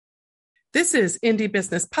This is Indie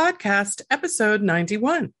Business Podcast, episode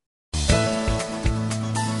 91.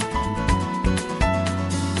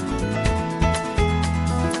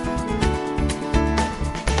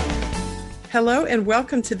 Hello, and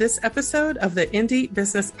welcome to this episode of the Indie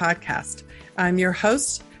Business Podcast. I'm your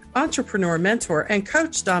host, entrepreneur, mentor, and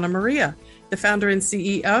coach, Donna Maria, the founder and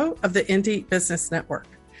CEO of the Indie Business Network.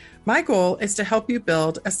 My goal is to help you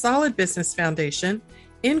build a solid business foundation,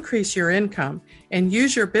 increase your income, and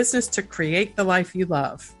use your business to create the life you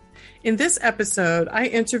love. In this episode, I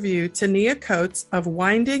interview Tania Coates of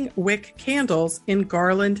Winding Wick Candles in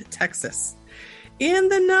Garland, Texas. In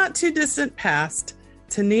the not too distant past,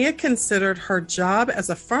 Tania considered her job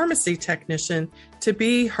as a pharmacy technician to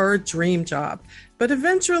be her dream job, but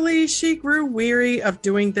eventually she grew weary of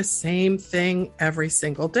doing the same thing every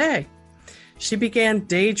single day. She began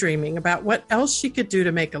daydreaming about what else she could do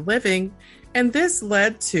to make a living, and this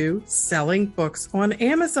led to selling books on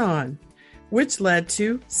Amazon, which led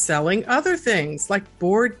to selling other things like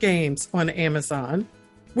board games on Amazon,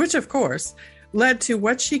 which of course led to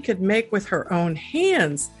what she could make with her own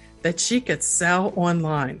hands that she could sell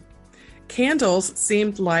online. Candles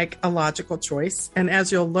seemed like a logical choice, and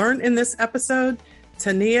as you'll learn in this episode,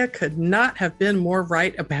 Tania could not have been more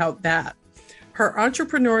right about that. Her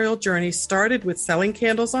entrepreneurial journey started with selling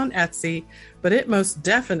candles on Etsy, but it most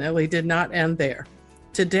definitely did not end there.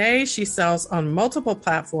 Today, she sells on multiple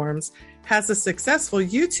platforms, has a successful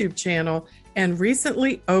YouTube channel, and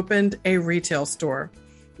recently opened a retail store.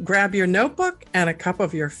 Grab your notebook and a cup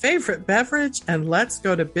of your favorite beverage, and let's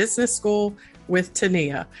go to business school with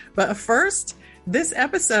Tania. But first, this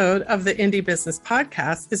episode of the Indie Business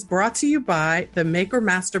Podcast is brought to you by the Maker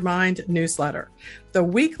Mastermind newsletter, the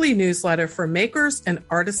weekly newsletter for makers and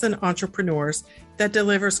artisan entrepreneurs that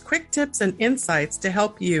delivers quick tips and insights to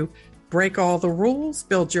help you break all the rules,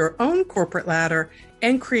 build your own corporate ladder,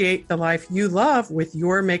 and create the life you love with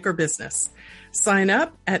your maker business. Sign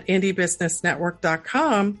up at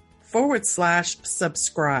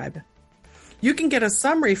indiebusinessnetwork.com/subscribe. You can get a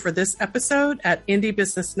summary for this episode at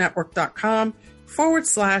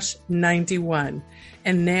indiebusinessnetwork.com/91.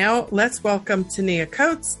 And now let's welcome Tania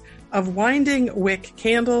Coates of Winding Wick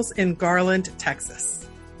Candles in Garland, Texas.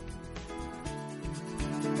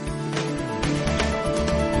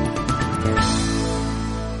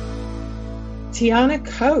 Tania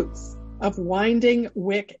Coates of Winding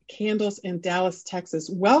Wick Candles in Dallas, Texas.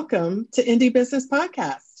 Welcome to Indie Business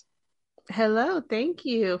Podcast. Hello, thank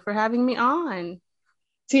you for having me on.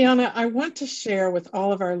 Tania, I want to share with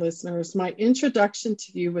all of our listeners, my introduction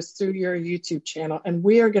to you was through your YouTube channel, and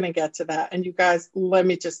we are going to get to that. And you guys, let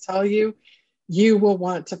me just tell you, you will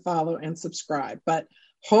want to follow and subscribe. But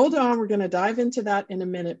hold on, we're going to dive into that in a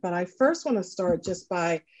minute. But I first want to start just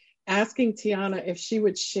by asking Tania if she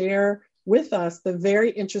would share with us the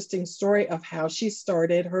very interesting story of how she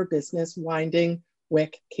started her business, Winding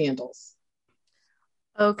Wick Candles.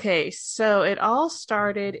 Okay, so it all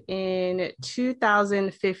started in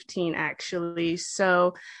 2015, actually.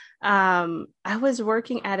 So I was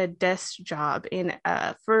working at a desk job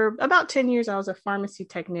for about 10 years. I was a pharmacy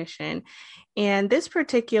technician. And this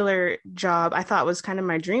particular job I thought was kind of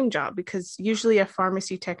my dream job, because usually a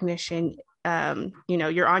pharmacy technician,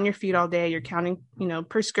 you're on your feet all day, you're counting,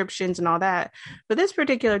 prescriptions and all that. But this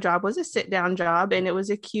particular job was a sit down job, and it was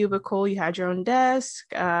a cubicle. You had your own desk.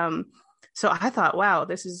 So I thought, wow,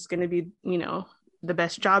 this is going to be, the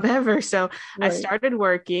best job ever. So right. I started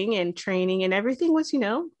working and training, and everything was,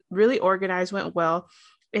 really organized, went well.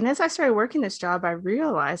 And as I started working this job, I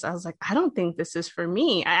realized, I was like, I don't think this is for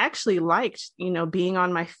me. I actually liked, being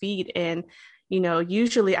on my feet. And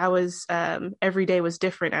usually I was, every day was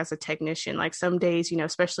different as a technician. Like some days,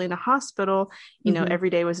 especially in a hospital, every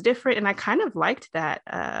day was different. And I kind of liked that,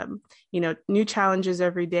 new challenges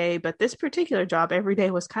every day. But this particular job, every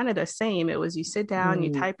day was kind of the same. It was, you sit down,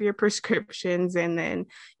 you type your prescriptions, and then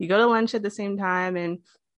you go to lunch at the same time. And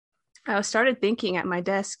I started thinking at my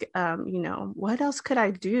desk, what else could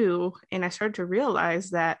I do? And I started to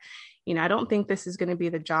realize that, I don't think this is going to be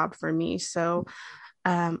the job for me. So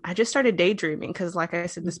I just started daydreaming, because like I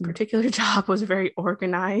said, this particular job was very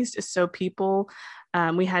organized. So people,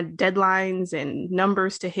 we had deadlines and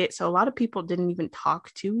numbers to hit. So a lot of people didn't even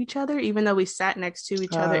talk to each other, even though we sat next to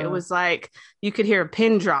each other. It was like, you could hear a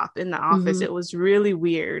pin drop in the office. It was really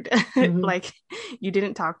weird. Like you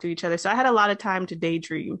didn't talk to each other. So I had a lot of time to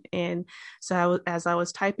daydream. And so as I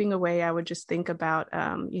was typing away, I would just think about,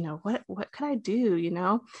 what could I do,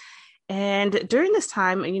 And during this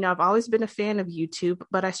time, I've always been a fan of YouTube,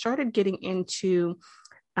 but I started getting into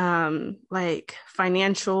like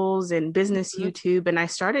financials and business YouTube, and I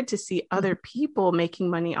started to see other people making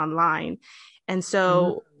money online. And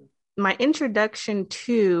so my introduction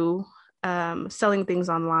to selling things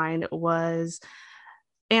online was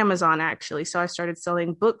Amazon, actually. So I started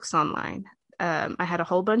selling books online. I had a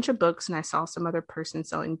whole bunch of books and I saw some other person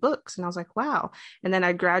selling books and I was like, wow. And then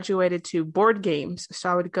I graduated to board games.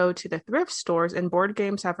 So I would go to the thrift stores, and board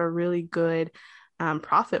games have a really good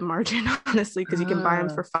profit margin, honestly, because you can buy them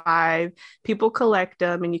for 5, people collect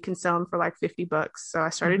them, and you can sell them for like $50. So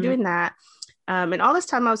I started doing that. And all this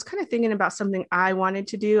time I was kind of thinking about something I wanted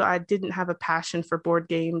to do. I didn't have a passion for board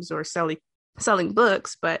games or selling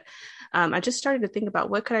books, but I just started to think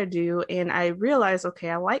about what could I do. And I realized,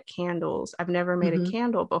 okay, I like candles. I've never made a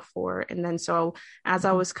candle before. And then so as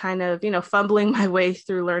I was kind of, fumbling my way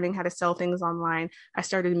through learning how to sell things online, I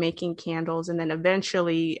started making candles. And then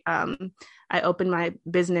eventually I opened my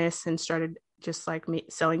business and started just like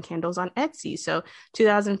selling candles on Etsy. So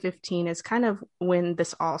 2015 is kind of when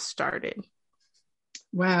this all started.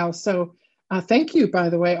 Wow. So thank you, by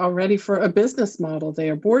the way, already for a business model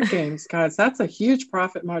there. Board games, guys, that's a huge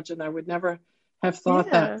profit margin. I would never have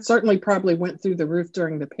thought that. Certainly probably went through the roof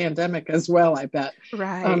during the pandemic as well, I bet.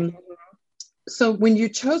 Right. So when you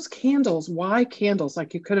chose candles, why candles?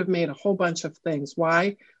 Like, you could have made a whole bunch of things.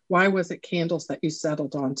 Why was it candles that you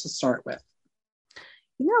settled on to start with?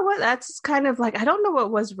 You know what? That's kind of like, I don't know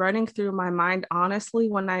what was running through my mind, honestly,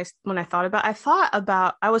 when I thought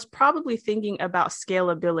about, I was probably thinking about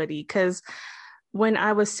scalability, because when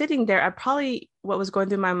I was sitting there, what was going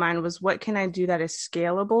through my mind was, what can I do that is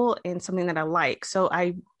scalable and something that I like? So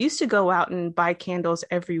I used to go out and buy candles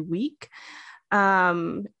every week.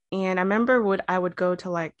 And I remember I would go to,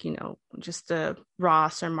 like, just the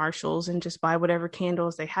Ross or Marshalls and just buy whatever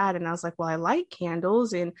candles they had. And I was like, well, I like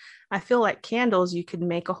candles, and I feel like candles, you could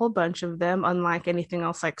make a whole bunch of them, unlike anything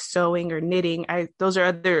else like sewing or knitting. Those are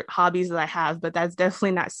other hobbies that I have, but that's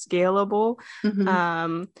definitely not scalable.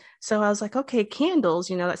 So I was like, okay, candles,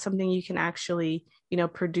 that's something you can actually,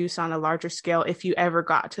 produce on a larger scale. If you ever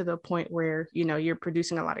got to the point where, you're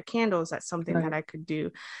producing a lot of candles, that's something that I could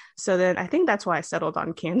do. So then I think that's why I settled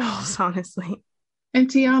on candles, honestly. And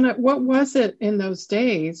Tiana, what was it in those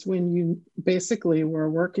days when you basically were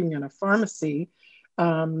working in a pharmacy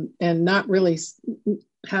and not really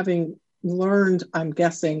having learned, I'm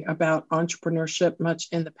guessing, about entrepreneurship much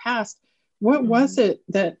in the past? What was it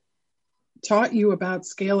that taught you about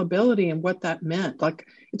scalability and what that meant? Like,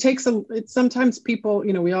 sometimes people,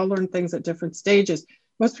 we all learn things at different stages.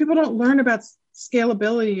 Most people don't learn about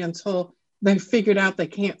scalability until they figured out they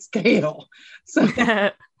can't scale. So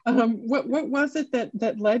what was it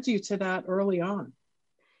that led you to that early on?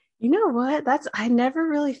 You know what? I never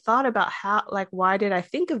really thought about how, like, why did I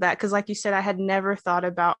think of that? Because like you said, I had never thought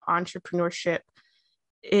about entrepreneurship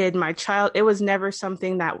in my it was never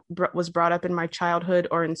something that was brought up in my childhood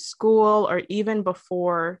or in school, or even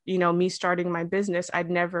before, me starting my business.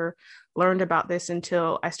 I'd never learned about this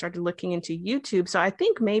until I started looking into YouTube. So I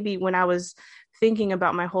think maybe when I was thinking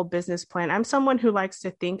about my whole business plan, I'm someone who likes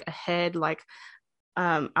to think ahead. Like,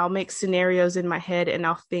 I'll make scenarios in my head and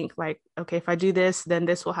I'll think like, okay, if I do this, then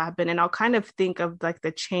this will happen. And I'll kind of think of like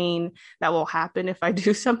the chain that will happen if I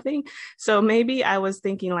do something. So maybe I was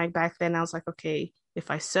thinking, like, back then I was like, okay, if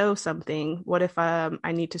I sew something, what if I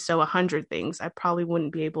need to sew 100 things? I probably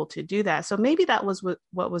wouldn't be able to do that. So maybe that was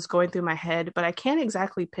what was going through my head, but I can't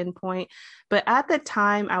exactly pinpoint. But at the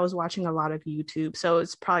time I was watching a lot of YouTube. So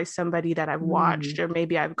it's probably somebody that I've watched, or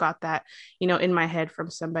maybe I've got that, in my head from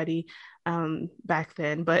somebody back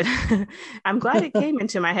then. But I'm glad it came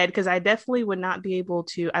into my head, because I definitely would not be able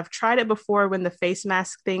to. I've tried it before when the face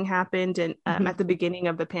mask thing happened, and at the beginning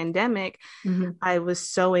of the pandemic, I was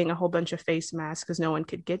sewing a whole bunch of face masks because no one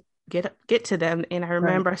could get to them. And I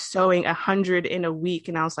remember sewing 100 in a week,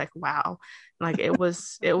 and I was like, wow, like it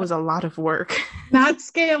was a lot of work. Not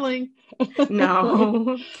scaling.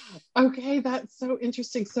 No. Okay, that's so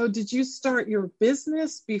interesting. So did you start your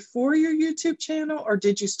business before your YouTube channel, or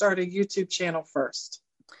did you start a YouTube channel first?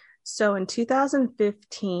 So in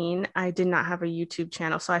 2015, I did not have a YouTube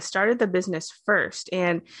channel. So I started the business first.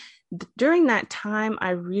 And during that time,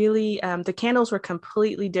 I really, the candles were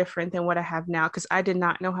completely different than what I have now, because I did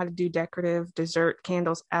not know how to do decorative dessert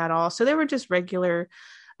candles at all. So they were just regular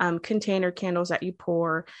container candles that you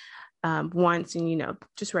pour once, and,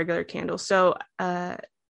 just regular candles. So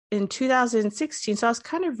in 2016, so I was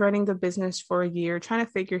kind of running the business for a year, trying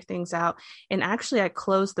to figure things out. And actually I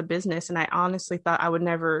closed the business, and I honestly thought I would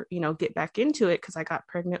never, get back into it, because I got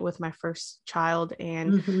pregnant with my first child.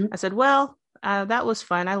 And I said, well, that was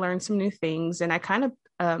fun. I learned some new things, and I kind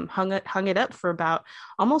of hung it up for about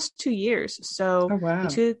almost 2 years. So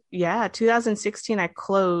 2016, I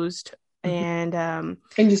closed. And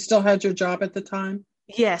you still had your job at the time?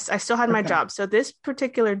 Yes, I still had my Okay. job. So this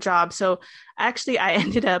particular job, so actually I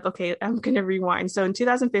ended up, okay, I'm going to rewind. So in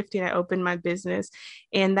 2015, I opened my business,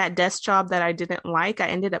 and that desk job that I didn't like, I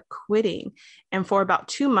ended up quitting. And for about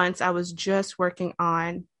 2 months, I was just working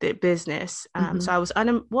on the business. So Mm-hmm. I was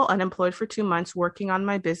unemployed for 2 months, working on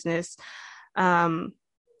my business. Um,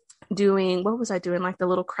 Doing, what was I doing, like the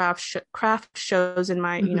little craft shows in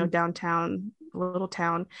my Mm-hmm. downtown little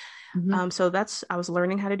town. Mm-hmm. So that's, I was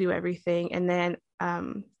learning how to do everything. And then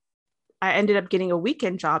I ended up getting a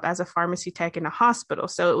weekend job as a pharmacy tech in a hospital.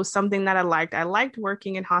 So it was something that I liked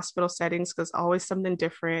working in hospital settings because always something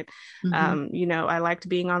different. Mm-hmm. I liked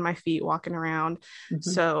being on my feet, walking around. Mm-hmm.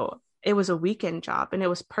 So it was a weekend job and it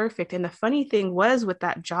was perfect. And the funny thing was, with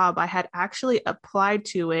that job, I had actually applied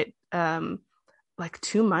to it like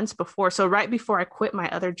 2 months before. So right before I quit my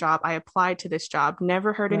other job, I applied to this job,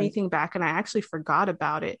 never heard Right. anything back, and I actually forgot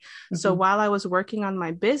about it. So Mm-hmm. while I was working on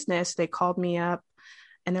my business, they called me up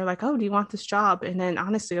and they're like, "Oh, do you want this job?" And then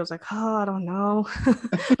honestly, I was like, "Oh, I don't know,"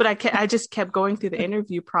 but I just kept going through the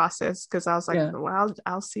interview process because I was like, Yeah. "Well,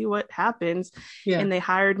 I'll see what happens," Yeah. and they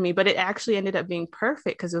hired me. But it actually ended up being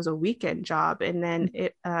perfect because it was a weekend job, and then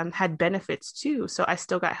it had benefits too. So I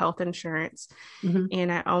still got health insurance, Mm-hmm.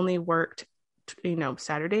 and I only worked,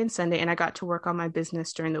 Saturday and Sunday, and I got to work on my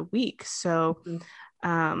business during the week. Mm-hmm.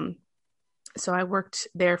 Um, so I worked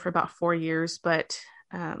there for about 4 years, but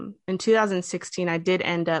in 2016, I did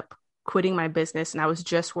end up quitting my business, and I was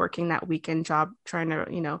just working that weekend job, trying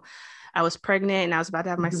to, I was pregnant and I was about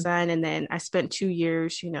to have my Mm-hmm. son, and then I spent 2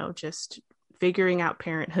 years, just figuring out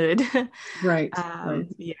parenthood. Right. Right.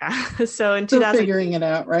 Yeah. So in Still 2000, figuring it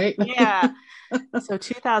out, right? yeah. So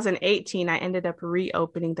 2018, I ended up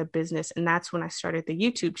reopening the business, and that's when I started the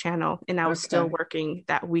YouTube channel, and I was still Okay. working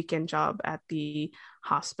that weekend job at the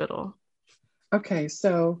hospital. Okay.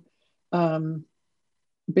 So, um,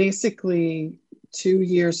 basically 2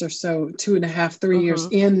 years or so, 2.5, 3 years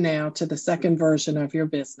Mm-hmm. in now to the second version of your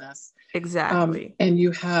business. Exactly. And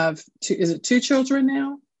you have two, is it two children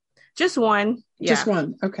now? Just one. Just Yeah.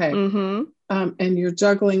 one. Okay. Mm-hmm. And you're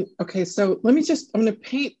juggling. Okay. So I'm going to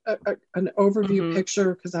paint an overview Mm-hmm.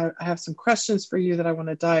 picture because I have some questions for you that I want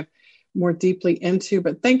to dive more deeply into.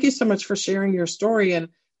 But thank you so much for sharing your story and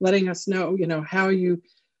letting us know, how you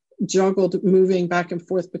juggled moving back and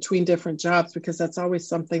forth between different jobs, because that's always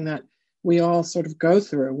something that we all sort of go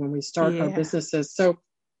through when we start our Yeah. businesses. So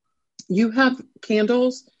you have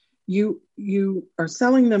candles, you are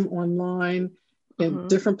selling them online in Mm-hmm.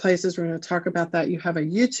 different places. We're going to talk about that. You have a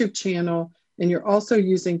YouTube channel, and you're also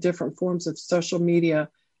using different forms of social media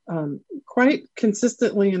quite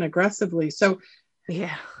consistently and aggressively. So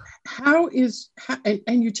Yeah.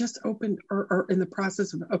 and you just opened or in the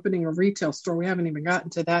process of opening a retail store. We haven't even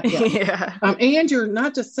gotten to that yet. Yeah. And you're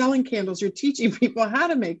not just selling candles, you're teaching people how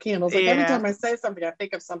to make candles. Like every Yeah. time I say something, I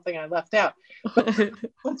think of something I left out. But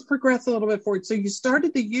let's progress a little bit forward. So you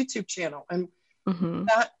started the YouTube channel, and Mm-hmm.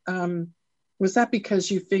 that was that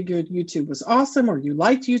because you figured YouTube was awesome, or you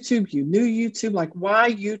liked YouTube, you knew YouTube? Like,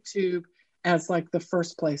 why YouTube as like the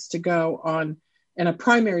first place to go on and a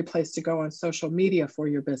primary place to go on social media for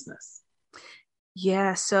your business?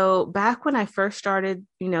 Yeah, so back when I first started,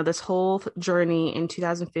 this whole journey in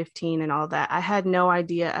 2015 and all that, I had no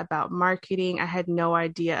idea about marketing. I had no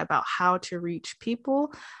idea about how to reach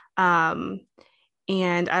people. Um,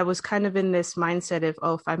 And I was kind of in this mindset of,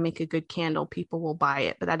 oh, if I make a good candle, people will buy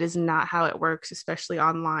it. But that is not how it works, especially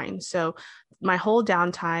online. So my whole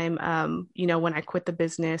downtime, when I quit the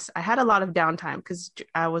business, I had a lot of downtime because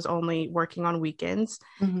I was only working on weekends.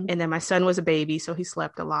 Mm-hmm. And then my son was a baby, so he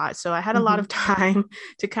slept a lot. So I had a lot Mm-hmm. of time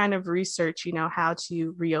to kind of research, how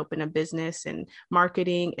to reopen a business and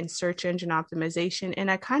marketing and search engine optimization. And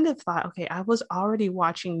I kind of thought, okay, I was already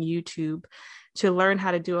watching YouTube to learn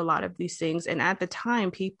how to do a lot of these things. And at the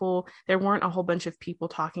time, there weren't a whole bunch of people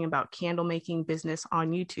talking about candle making business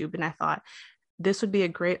on YouTube. And I thought this would be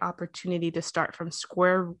a great opportunity to start from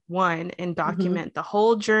square one and Mm-hmm. document the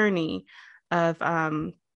whole journey of,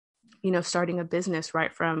 starting a business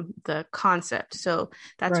right from the concept. So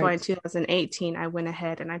that's why in Right. 2018 I went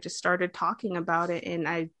ahead and I just started talking about it, and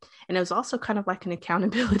it was also kind of like an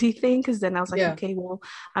accountability thing, because then I was like, Yeah. okay, well,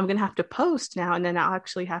 I'm gonna have to post now, and then I'll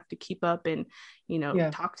actually have to keep up and Yeah.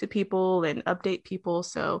 talk to people and update people.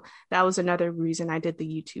 So that was another reason I did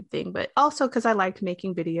the YouTube thing, but also because I liked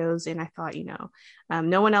making videos, and I thought,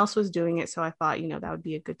 no one else was doing it, so I thought, that would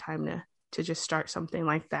be a good time to just start something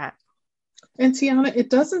like that. And Tiana, it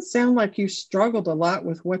doesn't sound like you struggled a lot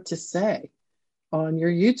with what to say on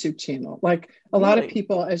your YouTube channel. Like a lot of Really?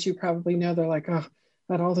 people, as you probably know, they're like, oh,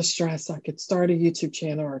 I had all the stress. I could start a YouTube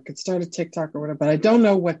channel or I could start a TikTok or whatever, but I don't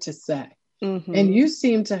know what to say. And Mm-hmm. you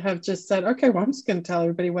seem to have just said, okay, well, I'm just going to tell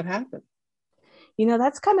everybody what happened.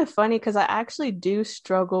 That's kind of funny because I actually do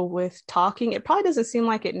struggle with talking. It probably doesn't seem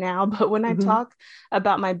like it now, but when I Mm-hmm. talk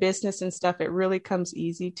about my business and stuff, it really comes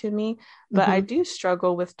easy to me. But I Mm-hmm. do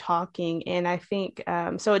struggle with talking. And I think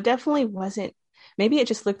so it definitely wasn't, maybe it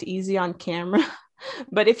just looked easy on camera.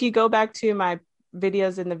 But if you go back to my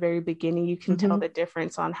videos in the very beginning, you can tell Mm-hmm. the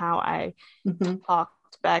difference on how I Mm-hmm. talked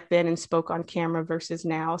back then and spoke on camera versus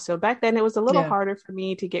now. So back then it was a little Yeah. harder for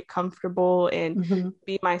me to get comfortable and Mm-hmm.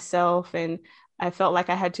 be myself. And I felt like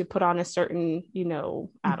I had to put on a certain, I don't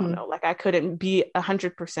Mm-hmm. know, like I couldn't be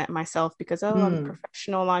 100% myself because, oh, I'm Mm.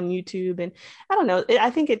 professional on YouTube. And I don't know, I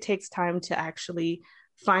think it takes time to actually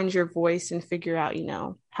find your voice and figure out,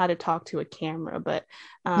 how to talk to a camera. But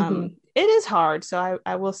Mm-hmm. it is hard. So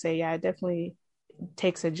I will say, yeah, it definitely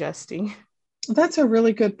takes adjusting. That's a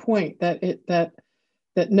really good point that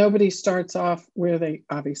nobody starts off where they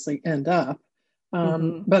obviously end up.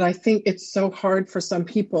 Mm-hmm. But I think it's so hard for some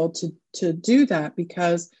people to do that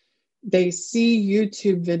because they see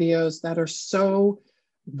YouTube videos that are so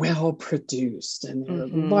well produced and their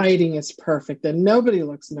Mm-hmm. lighting is perfect and nobody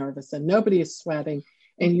looks nervous and nobody is sweating.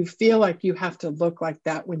 And you feel like you have to look like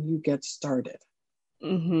that when you get started.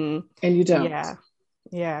 Mm-hmm. And you don't. Yeah.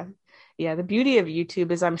 Yeah. Yeah. The beauty of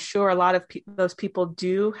YouTube is I'm sure a lot of those people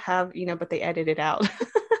do have, but they edit it out.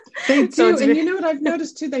 They So do. it's, And you know what I've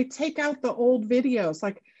noticed too? They take out the old videos.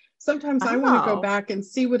 Like sometimes I want to go oh, back and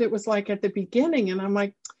see what it was like at the beginning. And I'm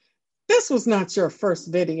like, this was not your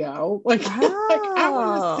first video. Like, like I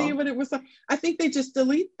want to see oh, what it was like. I think they just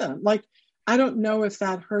delete them. Like, I don't know if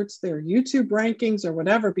that hurts their YouTube rankings or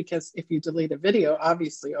whatever, because if you delete a video,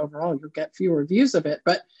 obviously overall you'll get fewer views of it.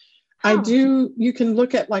 But I huh. do, you can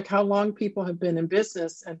look at like how long people have been in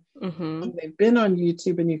business and Mm-hmm. when they've been on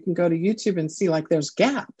YouTube, and you can go to YouTube and see like there's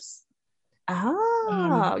gaps.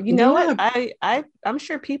 Oh, you know what? Yeah, I'm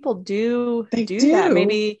sure people do they do that. do.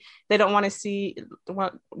 Maybe they don't want to see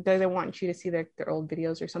what they want you to see their old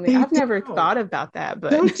videos or something. They I've do. never thought about that,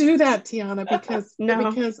 but Don't do that, Tiana, because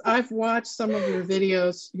no. because I've watched some of your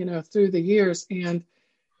videos, through the years, and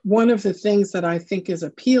one of the things that I think is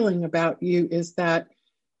appealing about you is that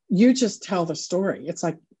you just tell the story. It's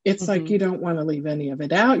like Mm-hmm. you don't want to leave any of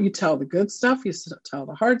it out. You tell the good stuff, you tell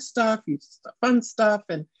the hard stuff, you tell the fun stuff,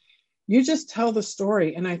 and you just tell the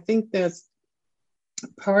story. And I think that's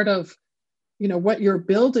part of what you're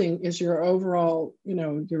building is your overall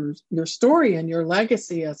your story and your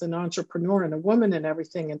legacy as an entrepreneur and a woman and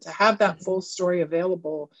everything, and to have that Mm-hmm. full story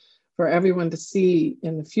available for everyone to see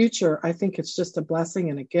in the future, I think it's just a blessing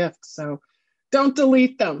and a gift. So don't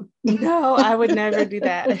delete them. No, I would never do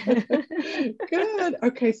that. Good.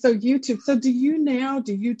 Okay, so YouTube, so do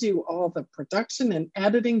you do all the production and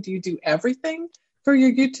editing? Do you do everything for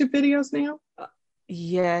your YouTube videos now?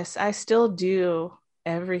 Yes, I still do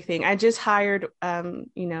everything. I just hired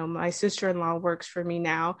my sister-in-law works for me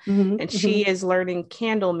now, Mm-hmm, and mm-hmm, she is learning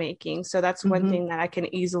candle making. So that's one mm-hmm, thing that I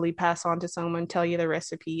can easily pass on to someone, tell you the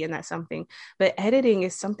recipe, and that's something. But editing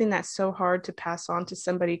is something that's so hard to pass on to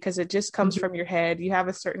somebody because it just comes mm-hmm. from your head. You have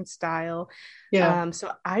a certain style. Yeah.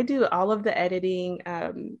 So I do all of the editing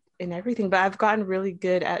and everything, but I've gotten really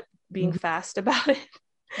good at being Mm-hmm. fast about it.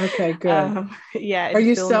 Okay, good. Yeah, Are and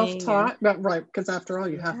you filming and self-taught? Right, because after all,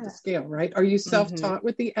 you have to yeah. scale, right? Are you Hmm. self-taught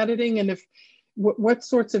with the editing? And if what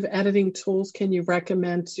sorts of editing tools can you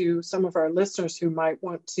recommend to some of our listeners who might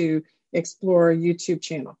want to explore a YouTube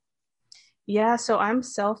channel? Yeah, so I'm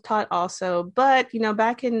self-taught also, but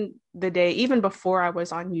back in the day, even before I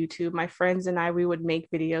was on YouTube, my friends and I we would make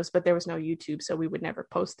videos, but there was no YouTube, so we would never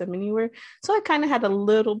post them anywhere. So I kind of had a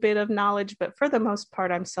little bit of knowledge, but for the most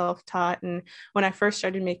part, I'm self-taught. And when I first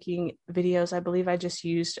started making videos, I believe I just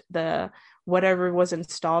used the whatever was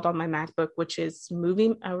installed on my MacBook, which is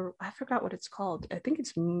Movie. I forgot what it's called. I think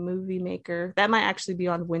it's Movie Maker. That might actually be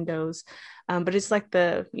on Windows, but it's like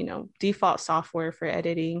the default software for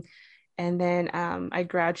editing. And then I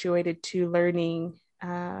graduated to learning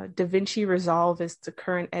DaVinci Resolve is the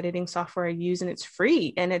current editing software I use, and it's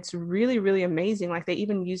free and it's really, really amazing. Like they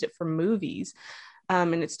even use it for movies,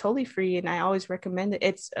 and it's totally free. And I always recommend it.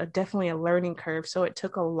 It's definitely a learning curve, so it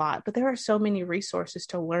took a lot, but there are so many resources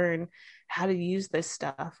to learn how to use this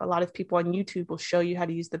stuff. A lot of people on YouTube will show you how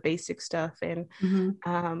to use the basic stuff, and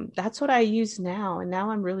Mm-hmm. that's what I use now. And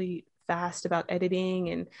now I'm really fast about editing.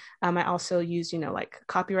 And I also use, like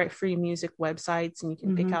copyright free music websites, and you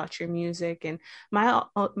can pick Mm-hmm. out your music. And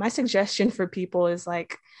my suggestion for people is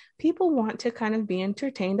like, people want to kind of be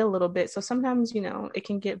entertained a little bit. So sometimes, it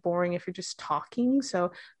can get boring if you're just talking. So I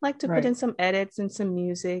like to put Right. in some edits and some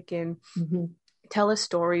music and Mm-hmm. tell a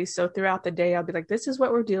story. So throughout the day, I'll be like, this is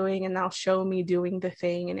what we're doing. And they'll show me doing the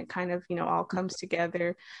thing. And it kind of, all comes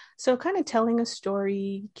together. So kind of telling a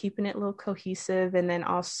story, keeping it a little cohesive, and then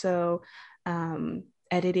also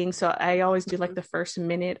editing. So I always do like the first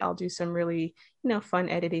minute, I'll do some really, fun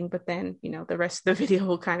editing, but then, the rest of the video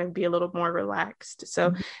will kind of be a little more relaxed.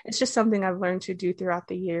 So it's just something I've learned to do throughout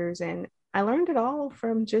the years. And I learned it all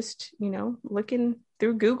from just, looking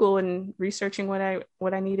through Google and researching what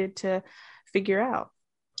I needed to figure out.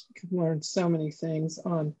 You can learn so many things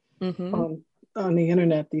on the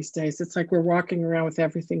internet these days. It's like we're walking around with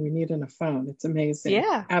everything we need in a phone. It's amazing.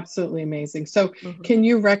 Yeah. Absolutely amazing. So can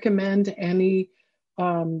you recommend any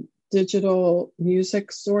digital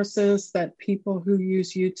music sources that people who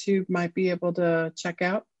use YouTube might be able to check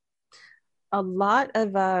out? A lot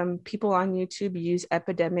of people on YouTube use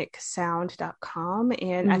epidemicsound.com.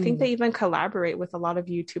 And I think they even collaborate with a lot of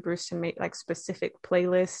YouTubers to make like specific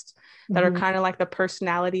playlists that are kind of like the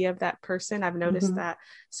personality of that person. I've noticed that.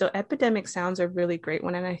 So Epidemic Sounds are really great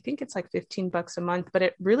one. And I think it's like $15 a month, but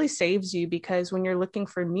it really saves you because when you're looking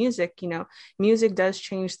for music, music does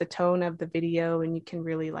change the tone of the video, and you can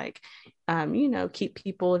really like, keep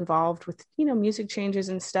people involved with, music changes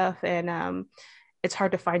and stuff. And, it's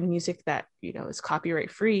hard to find music that, is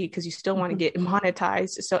copyright free because you still want to get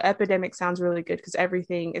monetized. So Epidemic sounds really good because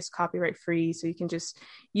everything is copyright free. So you can just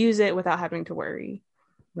use it without having to worry.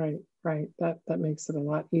 Right. That makes it a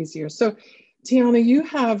lot easier. So Tiana, you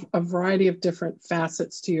have a variety of different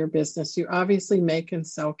facets to your business. You obviously make and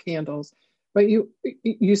sell candles, but you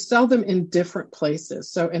sell them in different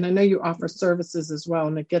places. So, and I know you offer services as well,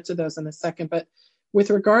 and I'll get to those in a second, but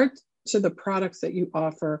with regard to the products that you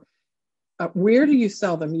offer, where do you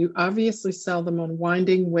sell them? You obviously sell them on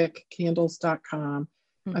windingwickcandles.com.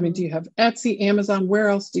 I mean, do you have Etsy, Amazon? Where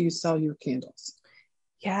else do you sell your candles?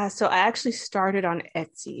 Yeah, so I actually started on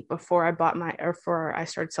Etsy before I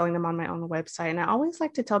started selling them on my own website. And I always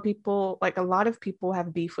like to tell people, like a lot of people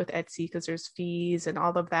have beef with Etsy because there's fees and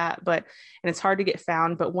all of that, and it's hard to get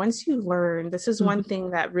found. But once you learn, this is one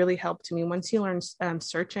thing that really helped me. Once you learn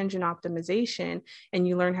search engine optimization and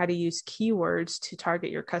you learn how to use keywords to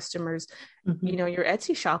target your customers, your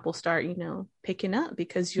Etsy shop will start, picking up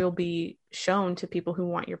because you'll be shown to people who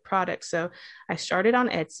want your product. So I started on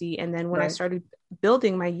Etsy. And then when I started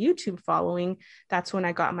building my YouTube following, that's when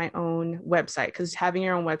I got my own website, because having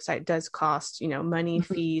your own website does cost, money,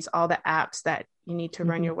 fees, all the apps that you need to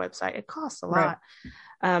run your website. It costs a lot.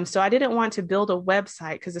 So I didn't want to build a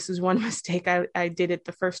website because this is one mistake. I did it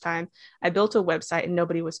the first time. I built a website and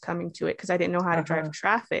nobody was coming to it because I didn't know how to drive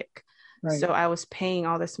traffic. So I was paying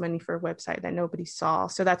all this money for a website that nobody saw.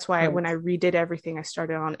 So that's why when I redid everything, I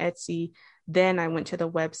started on Etsy. Then I went to the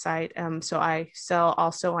website. So I sell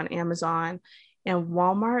also on Amazon and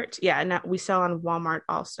Walmart. Yeah, and we sell on Walmart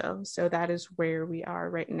also. So that is where we are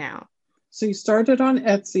right now. So you started on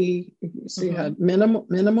Etsy. So you had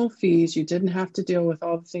minimal fees. You didn't have to deal with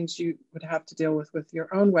all the things you would have to deal with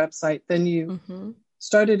your own website. Then you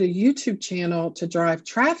started a YouTube channel to drive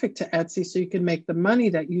traffic to Etsy so you can make the money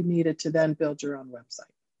that you needed to then build your own website.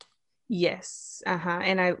 Yes.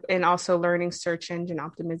 And also learning search engine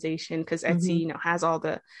optimization because Etsy, has all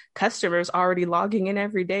the customers already logging in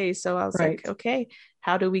every day. So I was like, okay,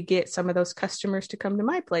 how do we get some of those customers to come to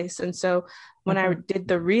my place? And so when I did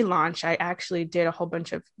the relaunch, I actually did a whole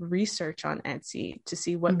bunch of research on Etsy to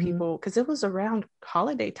see what people, because it was around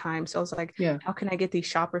holiday time. So I was like, how can I get these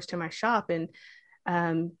shoppers to my shop? And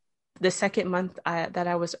the second month that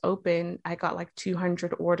I was open, I got like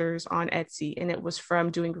 200 orders on Etsy, and it was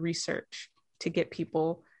from doing research to get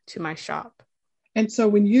people to my shop. And so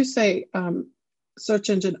when you say search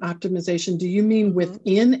engine optimization, do you mean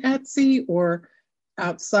within Etsy or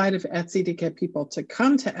outside of Etsy to get people to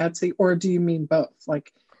come to Etsy, or do you mean both?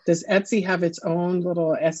 Like, does Etsy have its own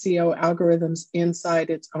little SEO algorithms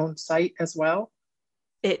inside its own site as well?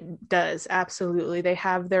 It does, absolutely. They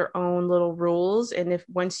have their own little rules. And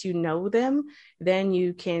once you know them, then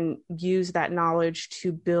you can use that knowledge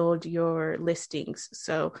to build your listings.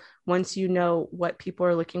 So once you know what people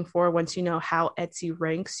are looking for, once you know how Etsy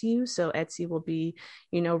ranks you, so Etsy will be,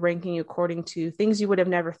 ranking you according to things you would have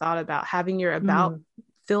never thought about. Having your about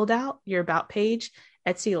filled out, your about page,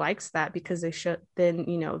 Etsy likes that because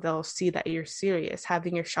they'll see that you're serious.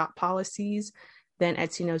 Having your shop policies, then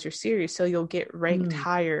Etsy knows you're serious. So you'll get ranked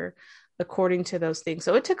higher according to those things.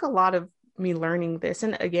 So it took a lot of me learning this.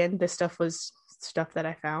 And again, this stuff was stuff that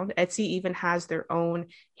I found. Etsy even has their own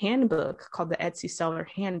handbook called the Etsy Seller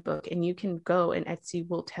Handbook. And you can go and Etsy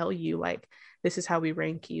will tell you, like, this is how we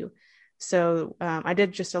rank you. So I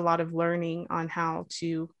did just a lot of learning on how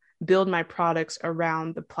to build my products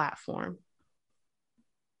around the platform.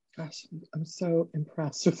 Gosh, I'm so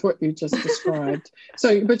impressed with what you just described.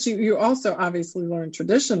 So, but you also obviously learned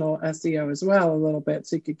traditional SEO as well a little bit,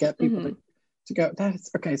 so you could get people to go.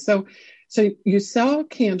 That's okay. So you sell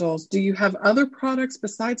candles. Do you have other products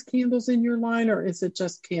besides candles in your line, or is it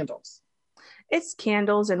just candles? It's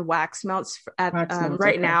candles and wax melts Wax melts,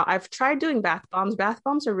 right okay. now. I've tried doing bath bombs. Bath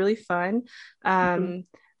bombs are really fun.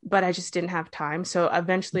 But I just didn't have time. So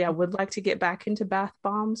eventually I would like to get back into bath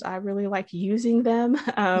bombs. I really like using them.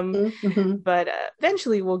 But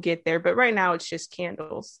eventually we'll get there. But right now it's just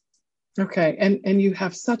candles. Okay. And you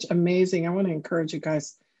have such amazing, I want to encourage you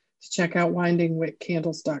guys to check out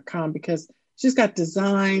windingwickcandles.com, because she's got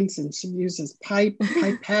designs and she uses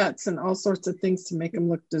pipettes and all sorts of things to make them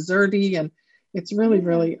look desserty. And it's really,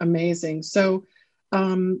 really amazing. So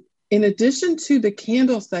in addition to the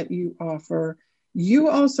candles that you offer, you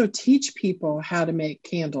also teach people how to make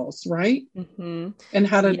candles, right? And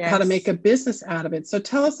how to make a business out of it. So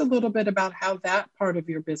tell us a little bit about how that part of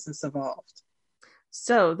your business evolved.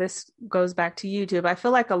 So this goes back to YouTube. I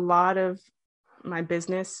feel like a lot of my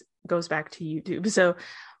business goes back to YouTube. So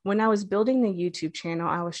when I was building the YouTube channel,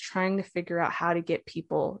 I was trying to figure out how to get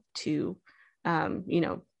people to,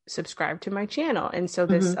 subscribe to my channel. And so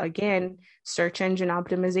this, again, search engine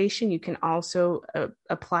optimization, you can also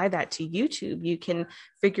apply that to YouTube. You can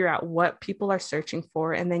figure out what people are searching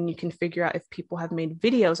for, and then you can figure out if people have made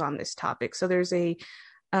videos on this topic. So there's a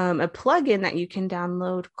plugin that you can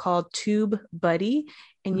download called TubeBuddy,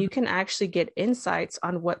 and you can actually get insights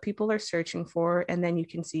on what people are searching for. And then you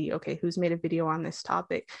can see, okay, who's made a video on this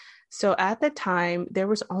topic. So at the time, there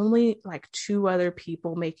was only like 2 other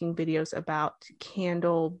people making videos about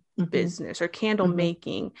candle business or candle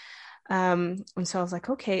making. And so I was like,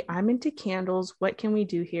 okay, I'm into candles. What can we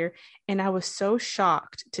do here? And I was so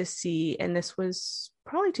shocked to see, and this was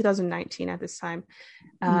probably 2019 at this time,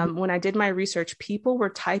 when I did my research, people were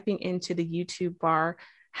typing into the YouTube bar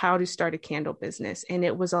how to start a candle business. And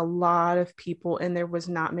it was a lot of people, and there was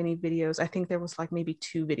not many videos. I think there was like maybe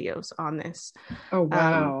 2 videos on this. Oh,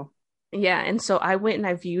 wow. Yeah. And so I went and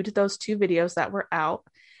I viewed those 2 videos that were out,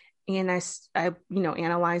 and I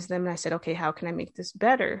analyzed them, and I said, okay, how can I make this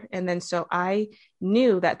better? And then so I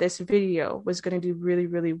knew that this video was going to do really,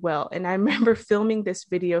 really well. And I remember filming this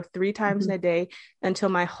video 3 times in a day until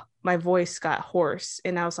my voice got hoarse.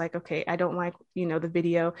 And I was like, okay, I don't like, the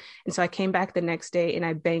video. And so I came back the next day and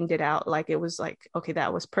I banged it out. Like, it was like, okay,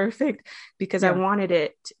 that was perfect, because I wanted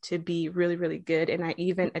it to be really, really good. And I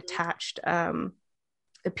even attached,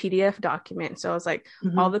 a PDF document. So I was like,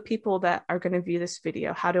 all the people that are going to view this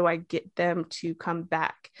video, how do I get them to come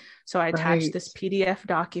back? So I attached this PDF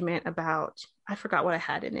document about, I forgot what I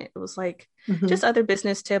had in it. It was like just other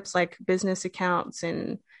business tips, like business accounts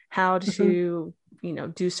and how to,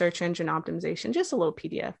 do search engine optimization, just a little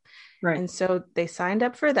PDF. Right. And so they signed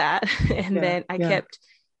up for that. And then I kept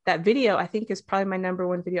that video. I think is probably my number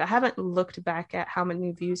 1 video. I haven't looked back at how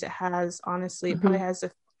many views it has. Honestly, it probably has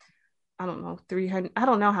I don't know, 300, I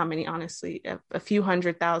don't know how many, honestly, a few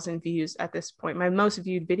 100,000 views at this point, my most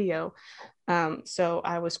viewed video. So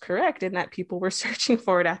I was correct in that people were searching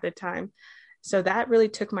for it at the time. So that really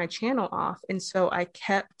took my channel off. And so I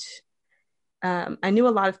kept, I knew a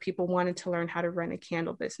lot of people wanted to learn how to run a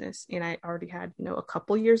candle business, and I already had, a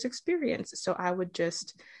couple years experience. So I would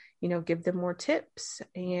just, give them more tips.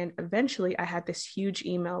 And eventually I had this huge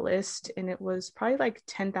email list, and it was probably like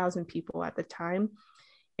 10,000 people at the time.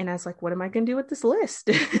 And I was like, what am I going to do with this list?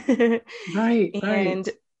 Right. And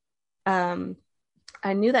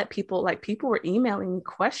I knew that people were emailing me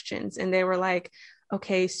questions, and they were like,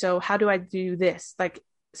 okay, so how do I do this? Like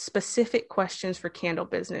specific questions for candle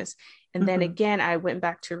business. And then again, I went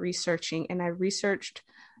back to researching, and I researched,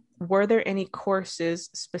 were there any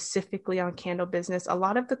courses specifically on candle business? A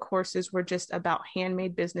lot of the courses were just about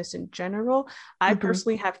handmade business in general. I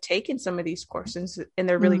personally have taken some of these courses, and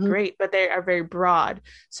they're really great, but they are very broad.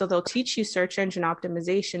 So they'll teach you search engine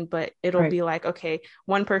optimization, but it'll be like, okay,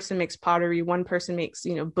 one person makes pottery, one person makes,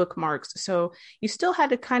 bookmarks. So you still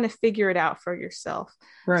had to kind of figure it out for yourself.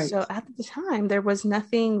 Right. So at the time, there was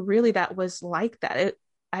nothing really that was like that.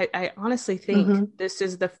 I honestly think this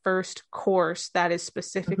is the first course that is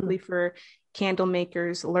specifically for candle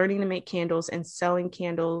makers learning to make candles and selling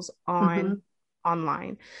candles online.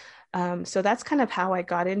 So that's kind of how I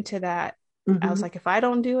got into that. I was like, if I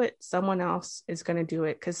don't do it, someone else is going to do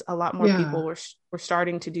it, because a lot more people were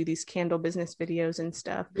starting to do these candle business videos and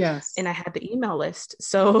stuff. Yes. And I had the email list.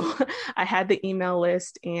 So I had the email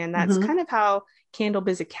list, and that's kind of how Candle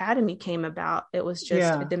Biz Academy came about. It was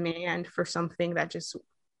just a demand for something that just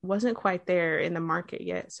wasn't quite there in the market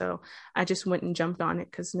yet. So I just went and jumped on it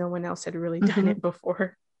because no one else had really done it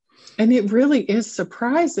before. And it really is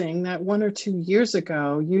surprising that 1 or 2 years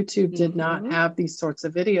ago, YouTube did not Mm-hmm. have these sorts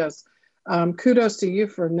of videos. Kudos to you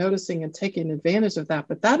for noticing and taking advantage of that.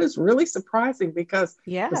 But that is really surprising because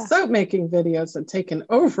the Yeah. soap making videos have taken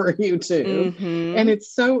over YouTube. And Mm-hmm.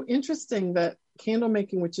 it's so interesting that candle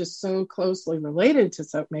making, which is so closely related to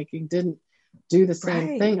soap making, didn't do the same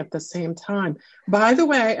Right. thing at the same time. By the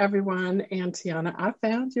way, everyone, and Tiana, I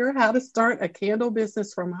found your How to Start a Candle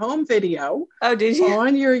Business from Home video Oh, did you?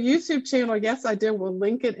 on your YouTube channel. Yes, I did. We'll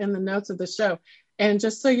link it in the notes of the show. And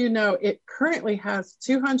just so you know, it currently has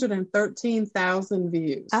 213,000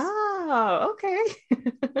 views. Oh, okay.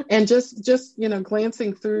 And just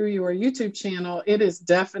glancing through your YouTube channel, it is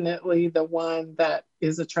definitely the one that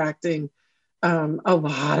is attracting a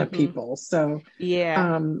lot of Mm-hmm. people. So,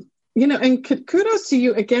 Yeah. and kudos to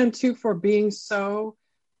you again too for being so.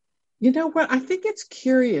 You know what? I think it's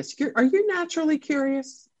curious. Are you naturally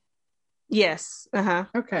curious? Yes. Uh-huh.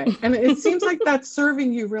 Okay. And it seems like that's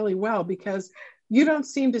serving you really well because you don't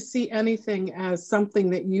seem to see anything as something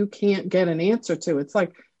that you can't get an answer to. It's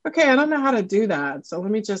like, okay, I don't know how to do that. So let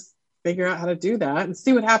me just figure out how to do that and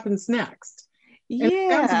see what happens next. And it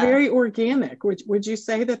sounds Yeah. very organic. Would you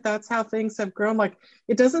say that that's how things have grown? Like,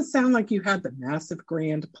 it doesn't sound like you had the massive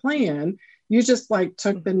grand plan. You just like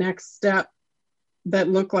took the next step that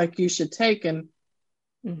looked like you should take and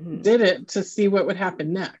Mm-hmm. did it to see what would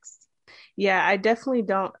happen next. Yeah, I definitely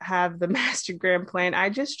don't have the master grand plan. I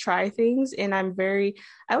just try things and I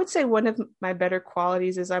would say one of my better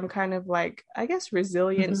qualities is I'm kind of like, I guess,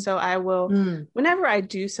 resilient. Mm-hmm. So I will, Mm. whenever I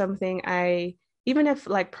do something, even if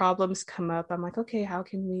like problems come up, I'm like, okay, how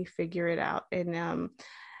can we figure it out? And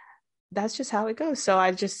that's just how it goes. So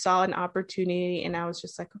I just saw an opportunity and I was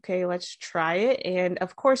just like, okay, let's try it. And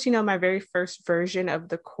of course, my very first version of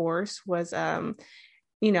the course was,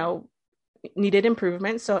 you know, needed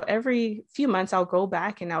improvement. So every few months I'll go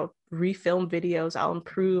back and I'll refilm videos, I'll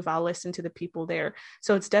improve, I'll listen to the people there.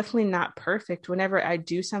 So it's definitely not perfect. Whenever I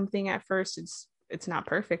do something at first, it's not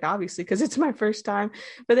perfect, obviously, because it's my first time.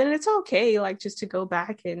 But then it's okay, like just to go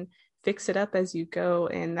back and fix it up as you go.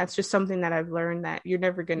 And that's just something that I've learned that you're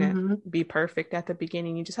never gonna Mm-hmm. be perfect at the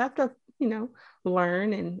beginning. You just have to,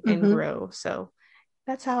 learn and Mm-hmm. grow. So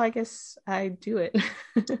that's how I guess I do it.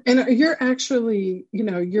 And you're actually,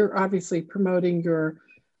 you're obviously promoting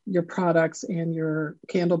your products and your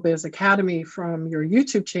Candle Biz Academy from your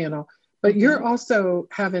YouTube channel, but you're Mhm. also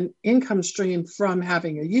have an income stream from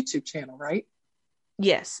having a YouTube channel, right?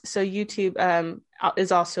 Yes. So YouTube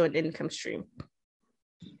is also an income stream.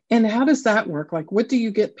 And how does that work? Like, what do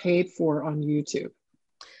you get paid for on YouTube?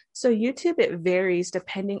 So YouTube, it varies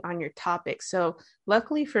depending on your topic. So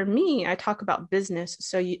luckily for me, I talk about business.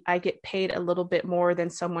 So I get paid a little bit more than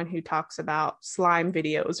someone who talks about slime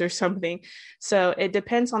videos or something. So it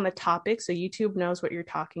depends on the topic. So YouTube knows what you're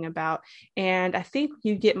talking about. And I think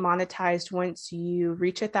you get monetized once you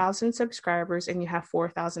reach 1,000 subscribers and you have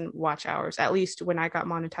 4,000 watch hours. At least when I got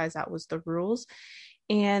monetized, that was the rules.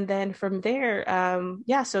 And then from there,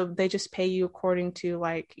 so they just pay you according to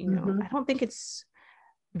like, Mm-hmm. I don't think it's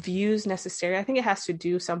views necessarily. I think it has to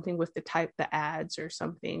do something with the ads or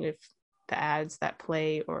something, if the ads that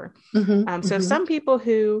play or Mm-hmm. so Mm-hmm. some people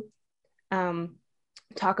who um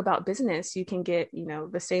talk about business, you can get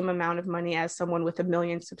the same amount of money as someone with 1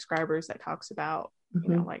 million subscribers that talks about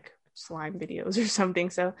Mm-hmm. like slime videos or something.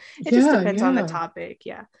 So it just Yeah, depends on the yeah. topic.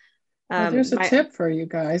 Yeah. Well, there's a My tip for you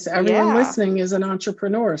guys. Everyone Yeah. listening is an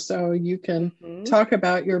entrepreneur, so you can Mhm. talk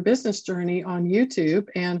about your business journey on YouTube.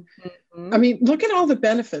 And I Mhm. mean, look at all the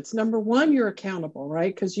benefits. Number one, you're accountable,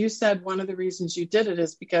 right? Because you said one of the reasons you did it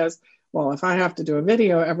is because, well, if I have to do a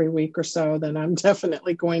video every week or so, then I'm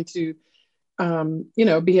definitely going to,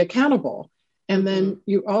 be accountable. And Mhm. then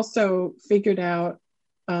you also figured out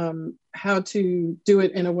how to do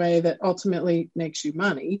it in a way that ultimately makes you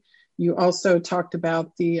money. You also talked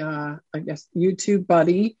about the, I guess, YouTube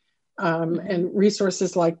Buddy Mhm. and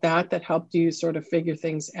resources like that helped you sort of figure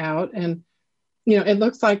things out. And it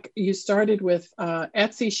looks like you started with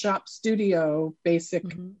Etsy Shop Studio, basic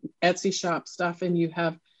Mhm. Etsy shop stuff, and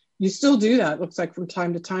you still do that, looks like from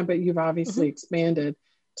time to time, but you've obviously Mhm. expanded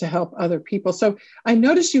to help other people. So I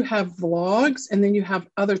noticed you have vlogs and then you have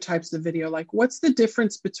other types of video. Like, what's the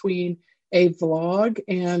difference between a vlog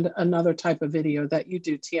and another type of video that you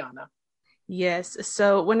do, Tiana? Yes.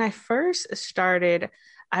 So when I first started,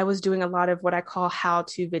 I was doing a lot of what I call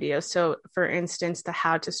how-to videos. So for instance, the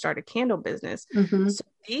how to start a candle business. Mm-hmm. So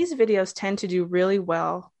these videos tend to do really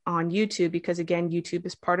well on YouTube because again, YouTube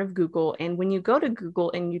is part of Google. And when you go to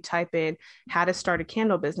Google and you type in how to start a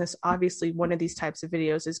candle business, obviously one of these types of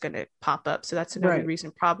videos is going to pop up. So that's another Right.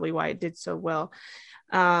 reason probably why it did so well.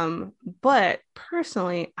 But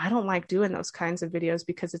personally, I don't like doing those kinds of videos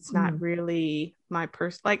because it's not really my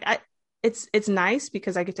like it's nice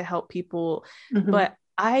because I get to help people, Mm-hmm. but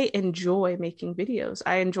I enjoy making videos.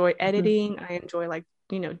 I enjoy editing. I enjoy like,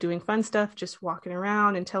 doing fun stuff, just walking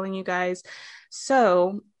around and telling you guys.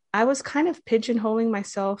 So I was kind of pigeonholing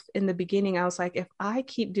myself in the beginning. I was like, if I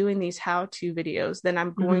keep doing these how-to videos, then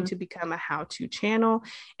I'm going to become a how-to channel.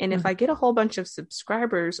 And if I get a whole bunch of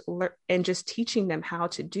subscribers and just teaching them how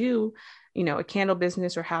to do, a candle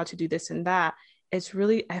business or how to do this and that, it's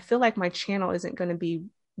really, I feel like my channel isn't going to be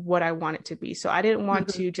what I want it to be. So I didn't want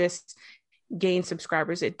to just gain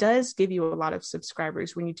subscribers. It does give you a lot of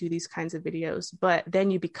subscribers when you do these kinds of videos, but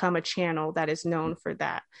then you become a channel that is known for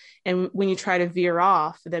that. And when you try to veer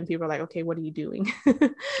off, then people are like, okay, what are you doing?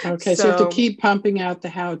 Okay. So you have to keep pumping out the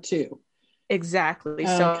how-to. Exactly.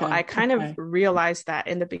 So I kind of realized that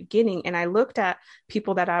in the beginning, and I looked at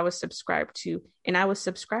people that I was subscribed to, and I was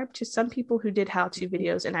subscribed to some people who did how-to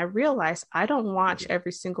videos. And I realized I don't watch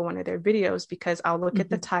every single one of their videos because I'll look at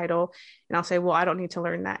the title and I'll say, well, I don't need to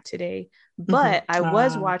learn that today. But I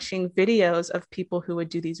was watching videos of people who would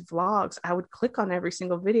do these vlogs. I would click on every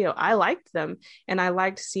single video. I liked them and I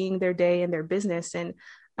liked seeing their day and their business. And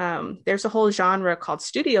there's a whole genre called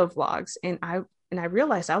studio vlogs. And I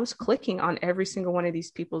realized I was clicking on every single one of these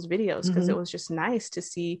people's videos because it was just nice to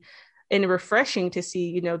see and refreshing to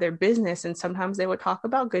see, their business. And sometimes they would talk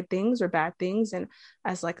about good things or bad things. And I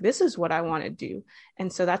was like, this is what I want to do.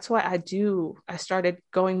 And so that's why I started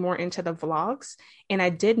going more into the vlogs. And I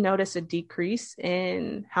did notice a decrease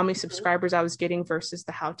in how many subscribers I was getting versus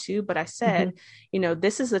the how-to. But I said,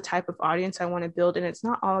 this is the type of audience I want to build. And it's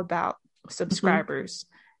not all about subscribers.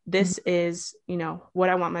 This is, what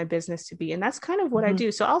I want my business to be. And that's kind of what I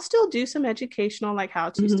do. So I'll still do some educational, like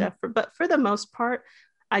how-to stuff, but for the most part,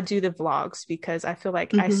 I do the vlogs because I feel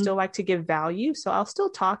like I still like to give value. So I'll still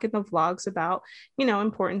talk in the vlogs about,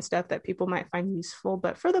 important stuff that people might find useful.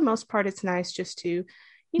 But for the most part, it's nice just to,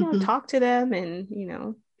 talk to them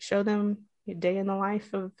and, show them a day in the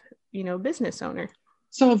life of, business owner.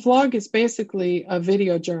 So a vlog is basically a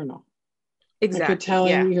video journal. Exactly. Like you're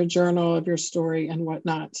telling your journal of your story and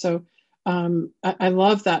whatnot. So I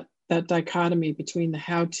love that dichotomy between the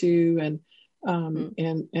how-to and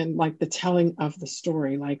like the telling of the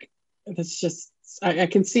story. Like that's just, I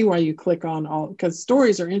can see why you click on all, because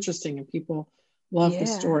stories are interesting and people love the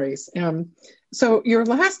stories. So your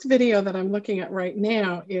last video that I'm looking at right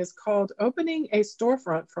now is called Opening a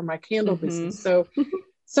Storefront for My Candle Business.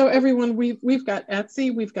 So everyone, we've got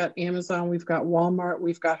Etsy, we've got Amazon, we've got Walmart,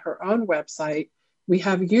 we've got her own website, we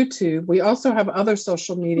have YouTube, we also have other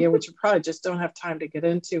social media, which you probably just don't have time to get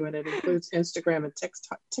into, and it includes Instagram and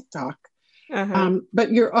TikTok.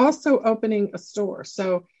 But you're also opening a store.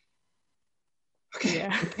 So,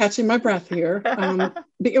 I'm catching my breath here.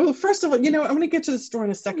 Well, first of all, I'm going to get to the store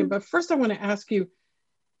in a second, but first I want to ask you,